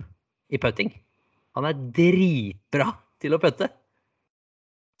 14 i putting. Han er dritbra til å putte.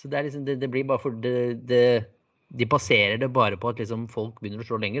 Så det er liksom, det blir bare for de baserer det bare på at liksom folk begynner å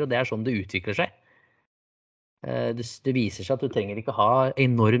slå lenger, og det er sånn det utvikler seg. Det viser seg at du trenger ikke ha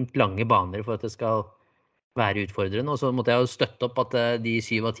enormt lange baner for at det skal være utfordrende, og så måtte jeg jo støtte opp at de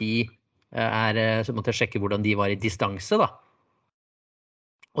 7 av 10 så måtte jeg sjekke hvordan de var i distanse da.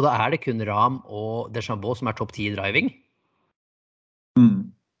 Og da det kun Rahm og DeChambeau som topp 10 driving.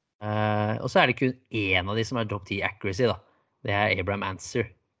 Og så det kun en av de som topp 10 accuracy da. Det Abraham Ancer.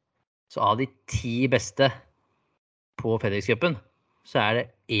 Så av de 10 beste på FedEx Cupen, så det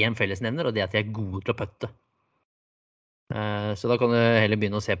en fellesnevner, og det at de gode til å putte. Så da kan du heller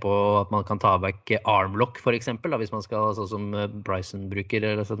begynne å se på at man kan ta vekk armlock for eksempel, da, hvis man skal, sånn som Bryson bruker,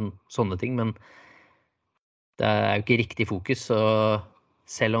 eller sånne ting, men det jo ikke riktig fokus, så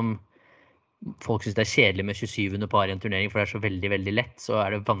selv om folk synes det kjedelig med 27 under par i en turnering, for det så veldig, veldig lett, så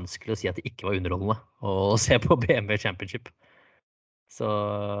det vanskelig å si at det ikke var underholdende å se på BMW Championship. Så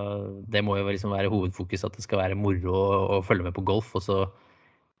det må jo liksom være hovedfokus, at det skal være moro å følge med på golf, og så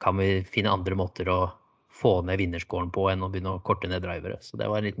kan vi finne andre måter å få ned vinnerskåren på enn å begynne å korte ned drivere. Så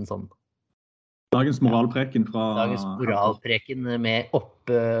det var en liten sånn... Dagens moralpreken fra... Dagens moralpreken med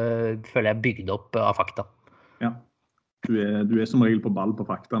føler jeg bygd opp av fakta. Ja, du som regel på ball på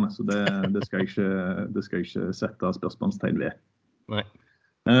faktene, så det skal jeg ikke sette spørsmålstegn ved. Nei.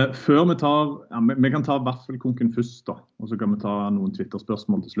 Før vi tar, vi kan ta vaffelkonken først da, og så kan vi ta noen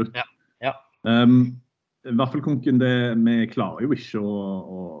Twitter-spørsmål til slutt. Ja. Vaffelkonken, vi klarer jo ikke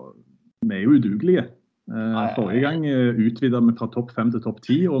vi jo udugelige. Forrige gang utvidet vi fra topp 5 til topp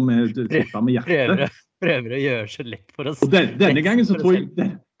 10, og vi tippet med hjertet. Prøver å gjøre så lett for oss. Og denne gangen så tror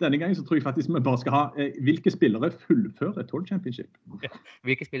jeg faktisk vi bare skal ha hvilke spillere fullfører Tour Championship.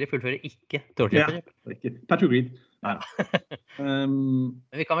 Hvilke spillere fullfører ikke Tour Championship? Ja, Patrick Reed.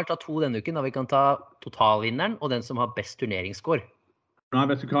 Vi kan vel ta 2 denne uken, da vi kan ta totalvinneren og den som har best turneringsscore. Nei,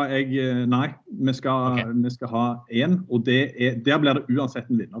 vet du hva? Vi skal ha en, og der blir det uansett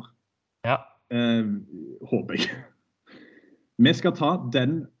en vinner. Ja. Håper jeg. Vi skal ta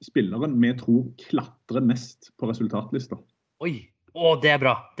den spilleren vi tror klatrer mest på resultatlista. Oi, det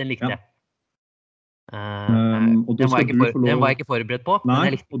bra. Den likte jeg. Den var jeg ikke forberedt på.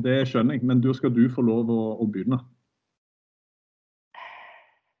 Nei, og det skjønner jeg, men da skal du få lov å begynne.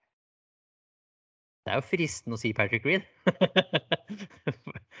 Det jo fristende å si Patrick Reed.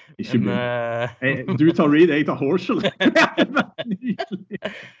 Ikke begynne. Du tar Reed, jeg tar Horschel.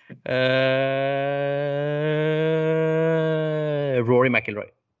 Rory McIlroy.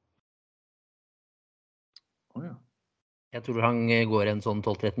 Ja. Jeg tror han går en sånn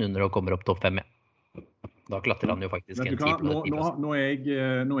 12-13 under og kommer opp topp 5. Ja. Da klatrer han jo faktisk en 10%. Nå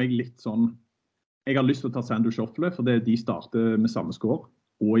jeg litt sånn, jeg har lyst til å ta Sandu Schauffele, for de starter med samme score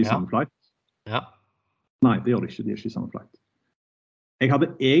og i samme flight. Ja. Nei, det gjør de ikke i samme flight. Jeg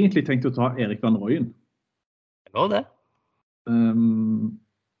hadde egentlig tenkt å ta Erik van Rooyen. Det var det.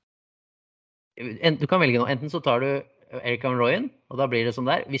 Du kan velge nå. Enten så tar du Erik van Rooyen, og da blir det som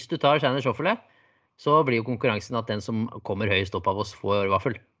der. Hvis du tar Sandu Schauffele, så blir jo konkurransen at den som kommer høyest opp av oss får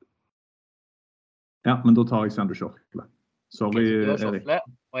vaffel. Ja, men da tar jeg Sandu Schauffele. Sorry, Erik.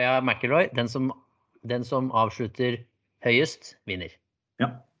 Og jeg McIlroy. Den som avslutter høyest, vinner. Ja.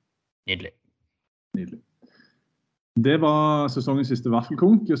 Nydelig. Det var sesongens siste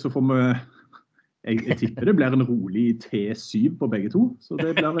vaffelkonk, så får vi, jeg tipper det blir en rolig T7 på begge to, så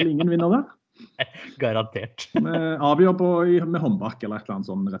det blir vel ingen vinner der. Garantert. Vi avgjør med håndbak eller et eller annet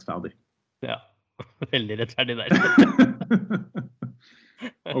sånn rettferdig. Ja, veldig rettferdig der.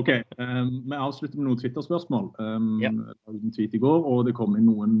 Ok, vi avslutter med noen Twitter-spørsmål. Jeg har en tweet i går, og det kom inn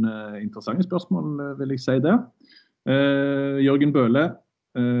noen interessante spørsmål, vil jeg si det. Jørgen Bøhle,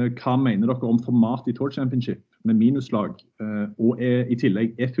 hva mener dere om format i Tour Championship med minuslag, og i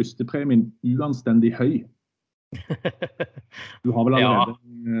tillegg førstepremien uanstendig høy? Du har vel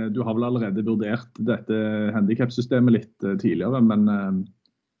allerede vurdert dette handicap-systemet litt tidligere, men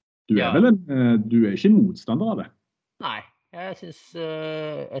du ikke motstander av det? Nei, jeg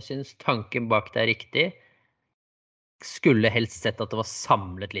synes tanken bak det riktig. Skulle helst sett at det var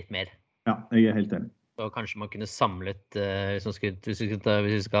samlet litt mer. Ja, jeg helt enig. Så kanskje man kunne samlet, hvis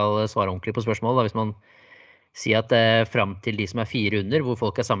vi skal svare ordentlig på spørsmål, da, hvis man sier at frem til de som 4 under, hvor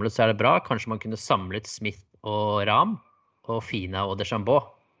folk samlet, så det bra. Kanskje man kunne samlet Smith og Rahm, og Fina og DeChambeau.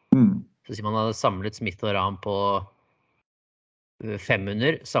 Så sier man hadde samlet Smith og Rahm på 5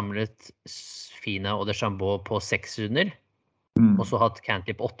 under, samlet Fina og DeChambeau på 6 under, og så hatt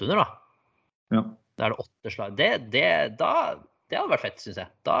Cantley på 8 under, da. Ja. Da det 8 slag. Det hadde vært fett, synes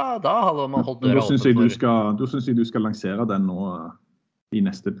jeg. Da hadde man holdt døra åpen. Da synes jeg du skal lansere den nå i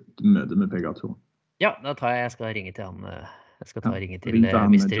neste møte med PGA-turen. Ja, da jeg skal ringe til han. Jeg skal ringe til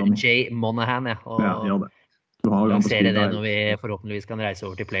Mr. J. Monahan, og gjør det. lansere det når vi forhåpentligvis kan reise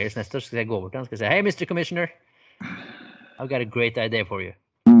over til Players neste år. Så skal jeg gå over til han og si, hey, Mr. Commissioner, I've got a great idea for you.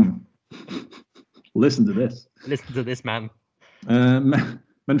 Listen to this. Listen to this, man.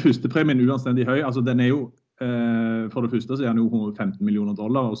 Men førstepremien uanstendig høy, altså den jo for det første så han jo $115 millioner,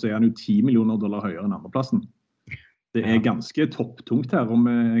 og så han jo $10 millioner høyere enn andreplassen. Det ganske topptungt her, om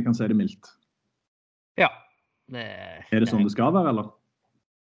jeg kan si det mildt. Ja. Det sånn det skal være, eller?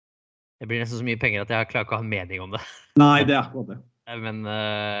 Det blir nesten så mye penger at jeg klarer ikke å ha en mening om det. Nei, det akkurat det. Men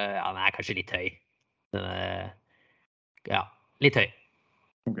den kanskje litt høy. Litt høy.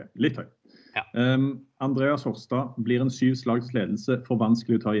 Ok, litt høy. Ja. Andreas Horstad, blir en 7 slags ledelse for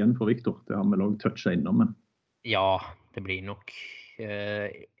vanskelig å ta igjen for Victor? Det har vi lov touchet innom. Men. Ja, det blir nok.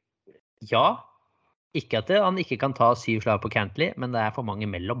 Ja, ikke at han ikke kan ta 7 slag på Cantley, men det for mange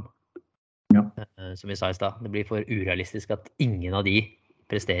mellom. Ja. Som vi sa I sted. Det blir for urealistisk at ingen av de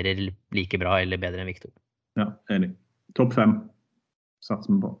presterer like bra eller bedre enn Victor. Ja, enig. Topp 5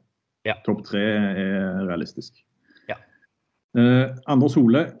 satser vi på. Ja. Topp 3 realistisk. Ja. Anders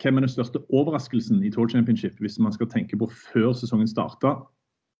Ole, hvem den største overraskelsen I Tour Championship hvis man skal tenke på før sesongen startet?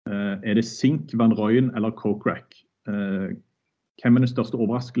 Det Sink, Van Rooyen eller Kokrak? Hvem den største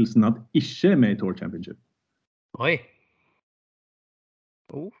overraskelsen at ikke med I Tour Championship? Oi.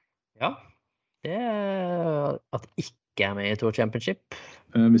 Ja. Det at ikke med I Tour Championship.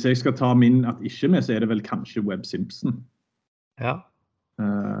 Hvis jeg skal ta min at ikke med, så det vel kanskje Webb Simpson. Ja.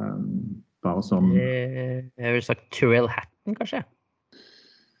 Bare som... Jeg vil sagt Tyrrell Hatton, kanskje.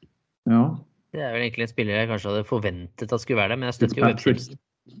 Ja. Det vel egentlig en spiller jeg kanskje hadde forventet at skulle være det, men jeg støtter jo Webb Simpson.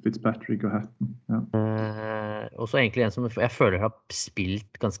 Fitzpatrick og Hatton, ja. Også egentlig en som jeg føler har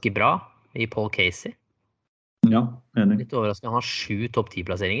spilt ganske bra I Paul Casey. Ja, enig. Litt overraskende, han har 7 topp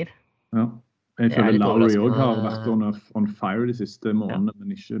 10-plasseringer. Ja. Jeg føler Lowry også har vært on fire de siste månedene,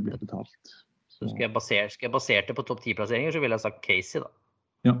 men ikke blitt betalt. Så skal jeg basere det på topp 10-plasseringer, så vil jeg sagt Casey da.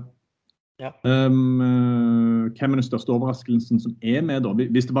 Ja. Hvem den største overraskelsen som med da?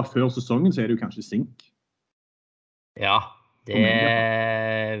 Hvis det var før sesongen, så det jo kanskje Sink. Ja, det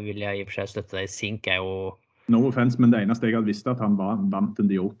vil jeg I og for seg støtte deg. Sink jo... No offense, men det eneste jeg hadde visst at han vant en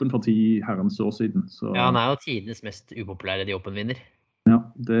The Open for 10 herrens år siden. Så... Ja, han jo tidenes mest upopulære The Open-vinner. Ja,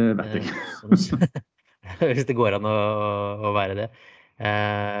 det vet jeg. Hvis det går an å være det.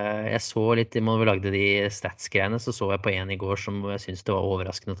 Jeg så litt, når vi lagde de stats-greiene, så jeg på en I går som jeg synes det var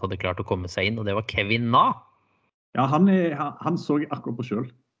overraskende at hadde klart å komme seg inn, og det var Kevin Na. Ja, han så jeg akkurat på selv.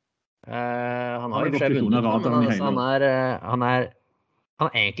 Han har jo ikke vunnet, men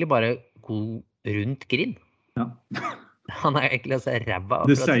han egentlig bare god rundt green. Ja. Han egentlig ræva.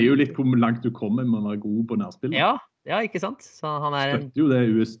 Det sier jo litt hvor langt du kommer med å være god på nærspill. Ja, ikke sant? Så han støtter jo det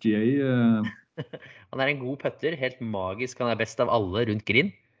USGA. Han en god putter, helt magisk. Han best av alle rundt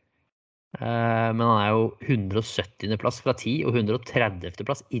green. Men han jo 170. plass fra 10 og 130.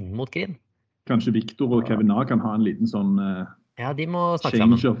 plass inn mot green. Kanskje Victor og Kevin Na kan ha en liten sånn ja, de må snakke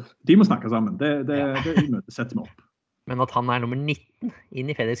sammen. De må snakke sammen. Det setter vi opp. Men at han nummer 19 inn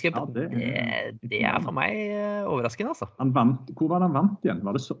I FedEx Cup, det for meg overraskende, altså. Han vant, hvor var det han vant igjen?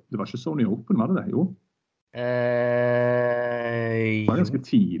 Det var ikke Sony Open, var det det? Jo. Det var ganske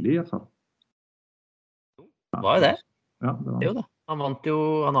tidlig I hvert fall. Var jo det? Ja, det var jo det.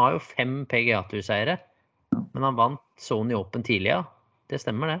 Han har jo 5 PGA-turseiere, men han vant Sony Open tidlig, ja. Det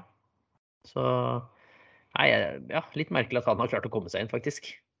stemmer det. Så, ja, litt merkelig at han har klart å komme seg inn, faktisk.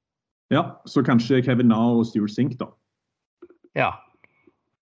 Ja, så kanskje Kevin Na og Stuart Sink da. Ja.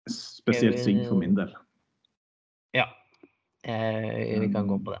 Spesielt Sink for min del. Ja, vi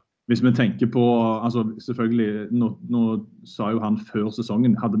kan gå på det. Hvis vi tenker på, altså selvfølgelig, nå sa jo han før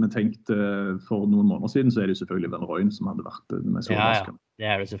sesongen, hadde vi tenkt for noen måneder siden, så det jo selvfølgelig Van Rooyen som hadde vært det mest overraskende. Ja, det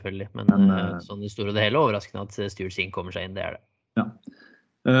det selvfølgelig, men sånn det store og det hele overraskende at Stuart Sink kommer seg inn, det det. Ja.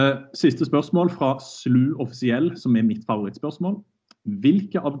 Siste spørsmål fra Slu Offisiell, som mitt favorittspørsmål.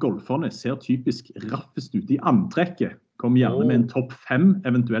 Hvilke av golferne ser typisk raffest ut I antrekket? Kom gjerne med en topp 5,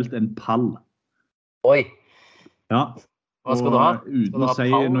 eventuelt en pall. Oi! Ja. Hva skal du ha? Uten å si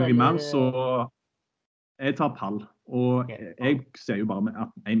noe mer, så jeg tar pall. Og jeg ser jo bare med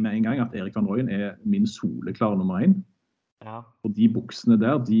en gang at Erik Van Rooyen min soleklare nummer 1. Ja. Og de buksene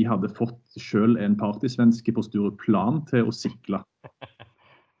der, de hadde fått selv en partysvenske på Stureplan til å sikle.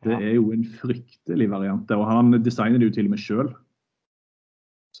 Det jo en fryktelig variant, og han designer det jo til og med selv.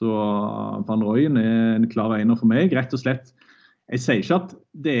 Så Van Rooyen en klar ener for meg, rett og slett. Jeg sier ikke at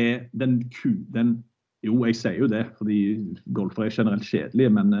det jo, jeg sier jo det, fordi golfere generelt kjedelige,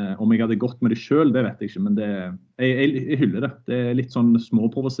 men om jeg hadde gått med det selv, det vet jeg ikke, men jeg hyller det. Det litt sånn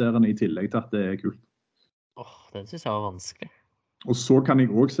småprovoserende I tillegg til at det kult. Den synes jeg var vanskelig. Og så kan jeg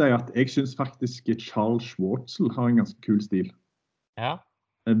også si at jeg synes faktisk Charles Schwartzel har en ganske kul stil. Ja.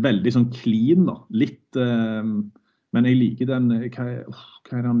 Veldig sånn clean da, litt... Men jeg liker den, hva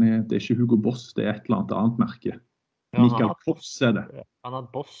det han det ikke Hugo Boss, det et eller annet merke. Ja, Michael Kors det. Han har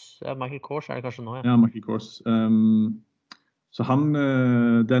Boss. Ja, Michael Kors det kanskje nå, ja. Ja, Michael Kors. Så han,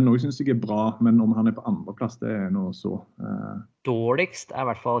 det noe jeg synes jeg bra, men om han på andreplass, det noe så. Dårligst I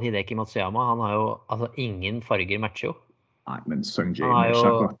hvert fall Hideki Matsuyama. Han har jo altså, ingen farger matcher jo. Nei, men Sung Jae er ikke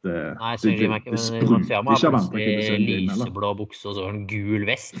akkurat... Nei, Sung Jae er ikke, men Matsuyama har plutselig lyseblå bukse og så en gul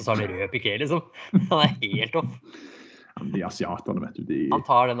vest, og så har han rød piké, liksom. Han helt off. Ja, de asiaterne, vet du. Han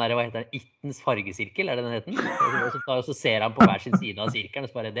tar den der, hva heter den, Ittens fargesirkel, det den heter? Og så ser han på hver sin side av sirkelen,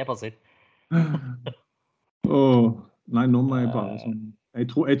 og så bare, det passer. Nei, nå må jeg bare sånn...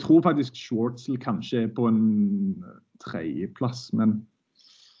 Jeg tror faktisk Schwartzel kanskje på en 3. plass, men...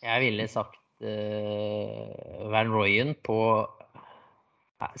 Jeg ville sagt Van Rooyen på...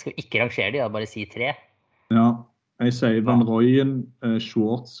 Jeg skal ikke rangere de, bare si 3. Ja, jeg sier Van Rooyen,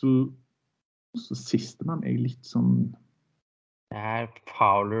 Schwartzel, så siste man litt sånn... Det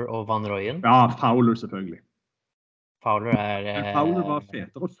Fowler og Van Rooyen. Ja, Fowler selvfølgelig. Fowler Fowler var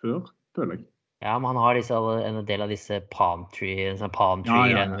fetere før, føler jeg. Ja, men han har en del av disse palm tree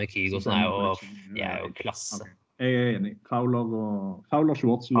med Kygo, som jo klasse. Okay. Jeg enig. Fowler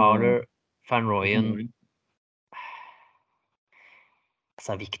Schwartzel. Fowler, Van Rooyen.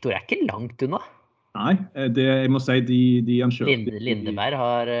 Altså, Victor ikke langt unna. Nei, jeg må si de han kjørte... Lindeberg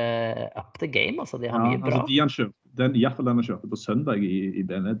har up the game, altså de har mye bra. Altså de han kjørte, I hvert fall den han kjørte på søndag I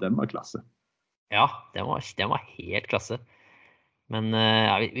BNE, den var klasse. Ja, den var helt klasse. Men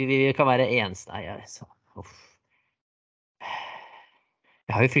ja, vi kan være eneste. Nei,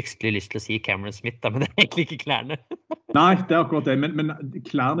 jeg har jo fryktelig lyst til å si Cameron Smith, da, men det egentlig ikke klærne. Nei, det akkurat det, men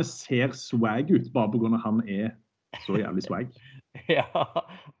klærne ser swag ut, bare på grunn av han så jævlig swag. Ja.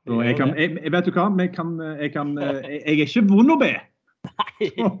 Jeg vet du hva, jeg ikke vond å be.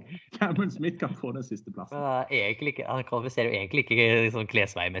 Så Cameron Smith kan få den siste plassen. Han kvalifiserer jo egentlig ikke sånn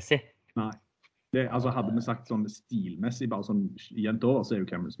klesveimessig. Nei. Hadde vi sagt sånn stilmessig, bare sånn jent over, så jo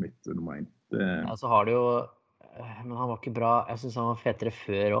Cameron Smith nummer 1. Ja, så har du jo, men han var ikke bra, jeg synes han var fetere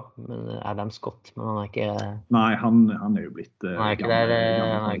før også, men Adam Scott, men han ikke... Nei, han jo blitt... Han ikke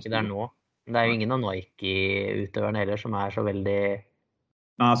der nå. Det jo ingen av Nike-utøverne heller som så veldig...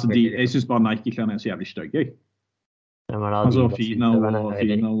 Nei, altså jeg synes bare Nike-klærne så jævlig støgge. Altså Fina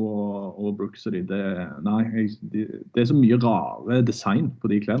og Brooks og det så mye rare design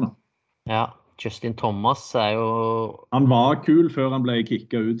på de klærne. Ja, Justin Thomas jo... Han var kul før han ble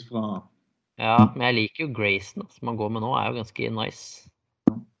kicket ut fra... Ja, men jeg liker jo Grayson, som han går med nå, jo ganske nice.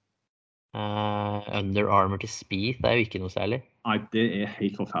 Under Armour til Speed jo ikke noe særlig. Nei, det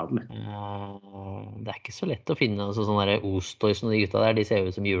helt forferdelig. Det ikke så lett å finne sånne der Ostoys og de gutta der, de ser jo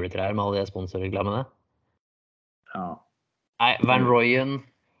ut som juletrær med alle de sponsorreklamene. Ja. Nei, Van Rooyen,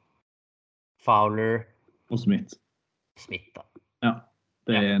 Fowler og Smith. Smith da. Ja,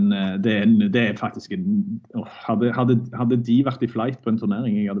 det faktisk hadde de vært I flight på en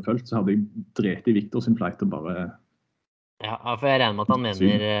turnering jeg hadde følt, så hadde jeg drept I Victor sin flight og bare... Ja, for jeg regner med at han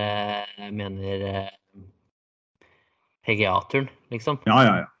mener PGA-turen, liksom.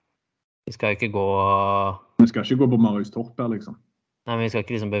 Ja. Vi skal jo ikke gå... Vi skal ikke gå på Marius Torp her, liksom. Nei, men vi skal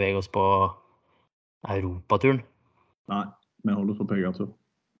ikke liksom bevege oss på Europaturen. Nei, vi holder på PGA-tur.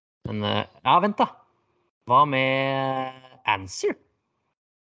 Men, ja, vent da. Hva med Answer?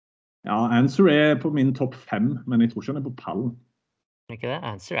 Ja, Answer på min topp 5, men jeg tror ikke han på pallen. Ikke det?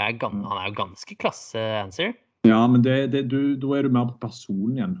 Answer han jo ganske klasse, Answer. Ja, men da du mer på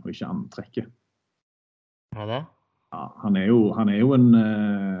personen igjen, og ikke antrekket. Det? Ja, han jo en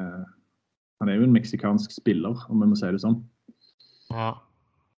meksikansk spiller, om jeg må si det sånn. Ja.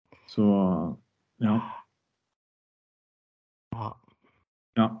 Så, ja. Ja.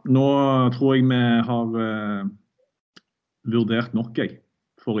 Ja, nå tror jeg vi har vurdert nok,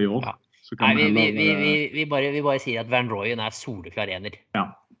 for I år. Ja. Nei, vi bare sier at Van Rooyen soleklar ener.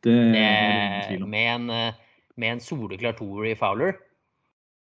 Ja, med en soleklar toer I Fowler.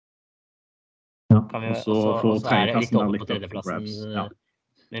 Ja, og så det litt over på tredjeplassen. Ja.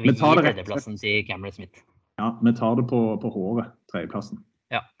 Men vi gir tredjeplassen til Cameron Smith. Ja, vi tar det på håret, tredjeplassen.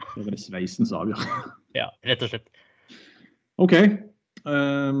 Ja. Det det sveisen som avgjør. Ja, rett og slett. Ok,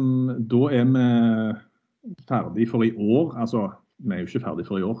 da vi ferdig for I år. Altså, vi jo ikke ferdig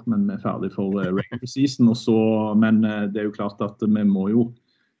for I år, men vi ferdig for regular season. Men det jo klart at vi må jo...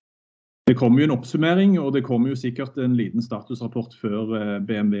 Det kommer jo en oppsummering, og det kommer jo sikkert en liten statusrapport før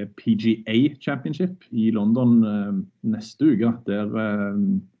BMW PGA Championship I London neste uke. Der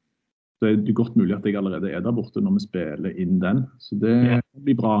det godt mulig at jeg allerede der borte når vi spiller inn den. Så det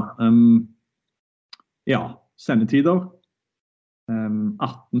blir bra. Ja, sendetider.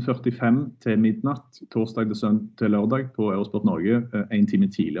 18:45 til midnatt, torsdag til lørdag på Eurosport Norge. 1 time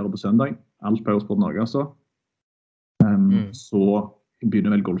tidligere på søndag. Alt på Eurosport Norge, altså. Så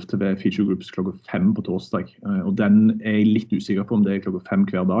begynner vel Golf TV Feature Groups klokka 5 på torsdag. Og den jeg litt usikker på om det klokka 5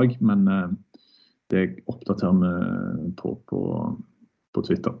 hver dag, men det oppdaterer vi på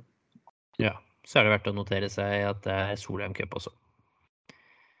Twitter. Ja, så det verdt å notere seg at det Solheim Cup også.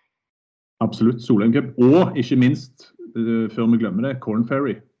 Absolutt, Solheim Cup. Og ikke minst, før vi glemmer det, Corn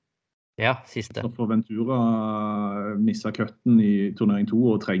Ferry. Ja, siste. Så får Ventura missa køtten i turnering 2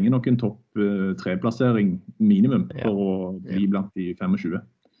 og trenger nok en topp 3-plassering minimum for å bli blant de 25.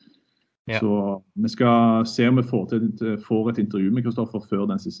 Ja. Så vi skal se om vi får et intervju med Kristoffer før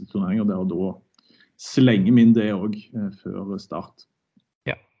den siste turneringen, der og da slenger vi inn det også før start.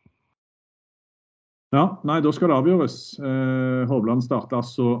 Ja, nei, da skal det avgjøres. Hovland starter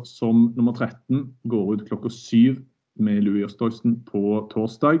altså som nummer 13, går ut klokka 7 med Louis Oosthuizen på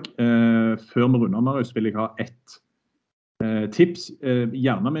torsdag. Før vi runder, Marius, vil jeg ha ett tips,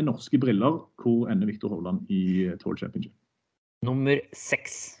 gjerne med norske briller. Hvor ender Viktor Hovland i Tour Championship? Nummer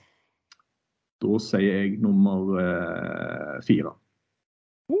 6. Da sier jeg nummer 4.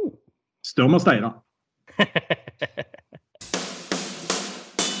 Størmer Steira.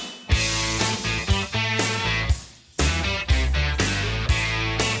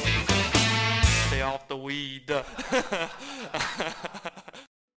 Off the weed.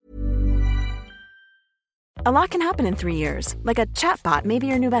 A lot can happen in 3 years, like a chatbot may be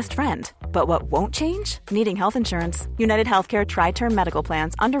your new best friend. But what won't change? Needing health insurance. United Healthcare Tri-Term Medical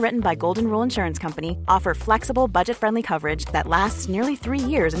Plans, underwritten by Golden Rule Insurance Company, offer flexible, budget-friendly coverage that lasts nearly 3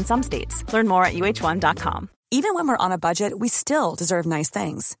 years in some states. Learn more at uh1.com. Even when we're on a budget, we still deserve nice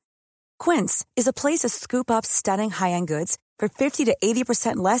things. Quince is a place to scoop up stunning high-end goods for 50 to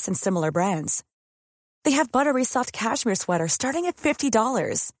 80% less than similar brands. They have buttery soft cashmere sweaters starting at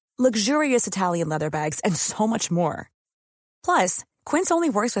 $50, luxurious Italian leather bags, and so much more. Plus, Quince only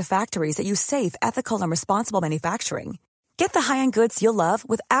works with factories that use safe, ethical, and responsible manufacturing. Get the high-end goods you'll love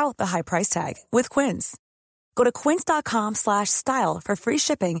without the high price tag with Quince. Go to quince.com/style for free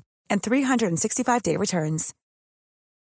shipping and 365-day returns.